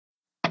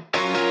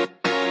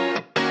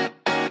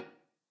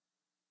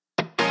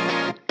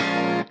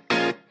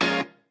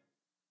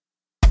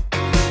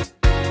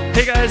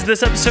Hey guys,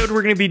 this episode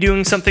we're going to be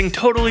doing something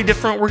totally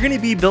different. We're going to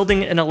be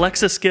building an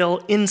Alexa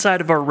skill inside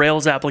of our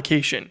Rails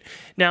application.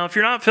 Now, if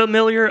you're not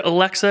familiar,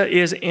 Alexa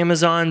is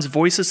Amazon's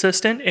voice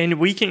assistant, and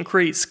we can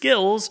create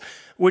skills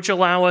which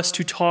allow us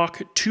to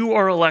talk to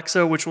our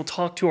Alexa, which will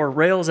talk to our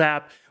Rails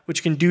app,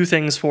 which can do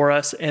things for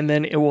us, and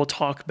then it will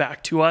talk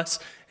back to us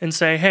and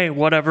say, hey,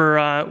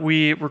 whatever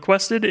we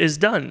requested is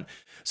done.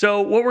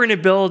 So what we're going to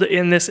build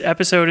in this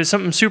episode is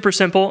something super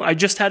simple. I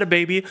just had a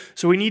baby,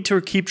 so we need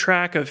to keep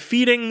track of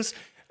feedings,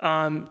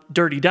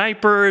 dirty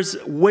diapers,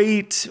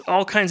 weight,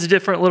 all kinds of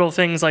different little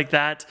things like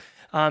that.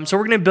 So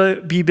we're going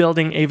to be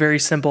building a very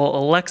simple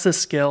Alexa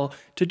skill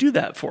to do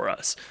that for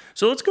us.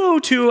 So let's go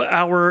to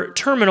our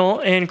terminal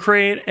and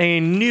create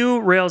a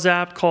new Rails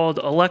app called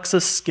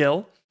Alexa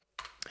skill.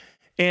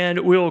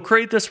 And we'll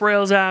create this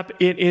Rails app.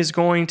 It is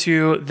going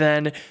to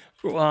then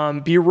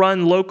be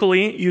run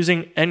locally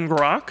using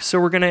ngrok. So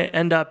we're going to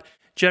end up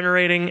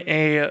generating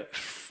a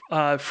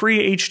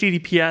free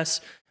HTTPS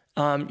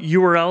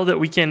URL that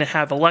we can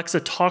have Alexa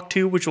talk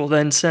to, which will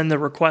then send the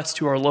request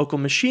to our local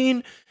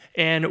machine,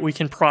 and we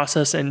can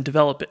process and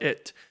develop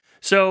it.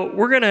 So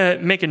we're going to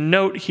make a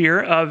note here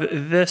of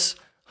this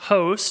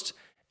host,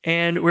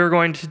 and we're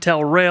going to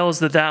tell Rails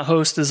that that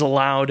host is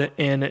allowed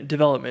in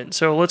development.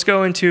 So let's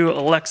go into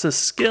Alexa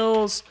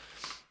skills,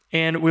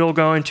 and we'll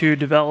go into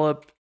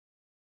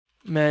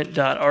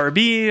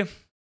development.rb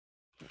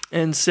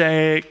and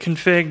say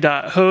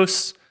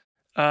config.hosts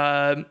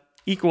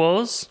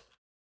equals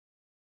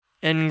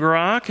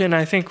ngrok, and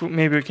I think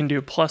maybe we can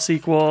do plus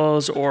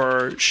equals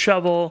or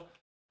shovel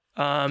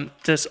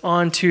this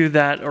onto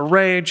that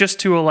array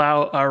just to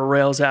allow our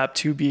Rails app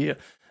to be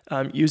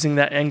using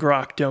that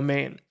ngrok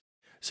domain.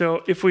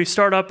 So if we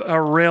start up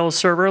a Rails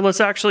server, let's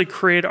actually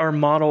create our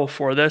model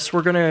for this.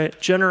 We're going to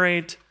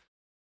generate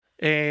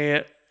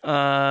a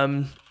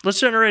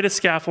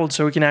scaffold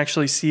so we can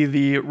actually see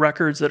the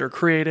records that are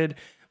created.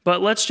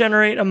 But let's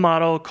generate a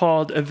model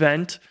called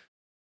event.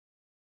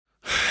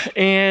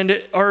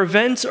 And our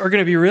events are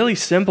going to be really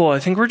simple. I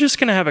think we're just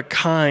going to have a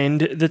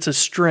kind that's a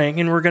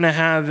string, and we're going to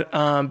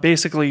have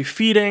basically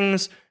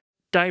feedings,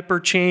 diaper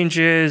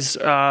changes,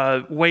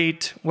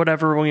 weight,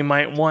 whatever we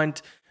might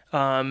want.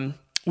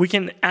 We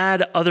can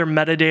add other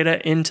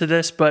metadata into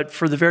this, but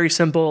for the very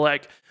simple,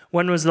 like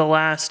when was the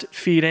last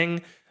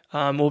feeding,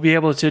 we'll be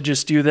able to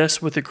just do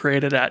this with the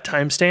created at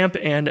timestamp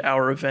and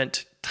our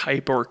event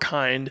type or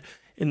kind.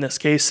 In this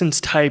case,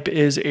 since type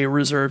is a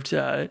reserved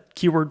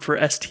keyword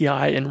for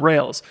STI in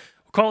Rails.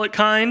 We'll call it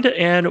kind,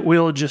 and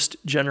we'll just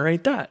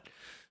generate that.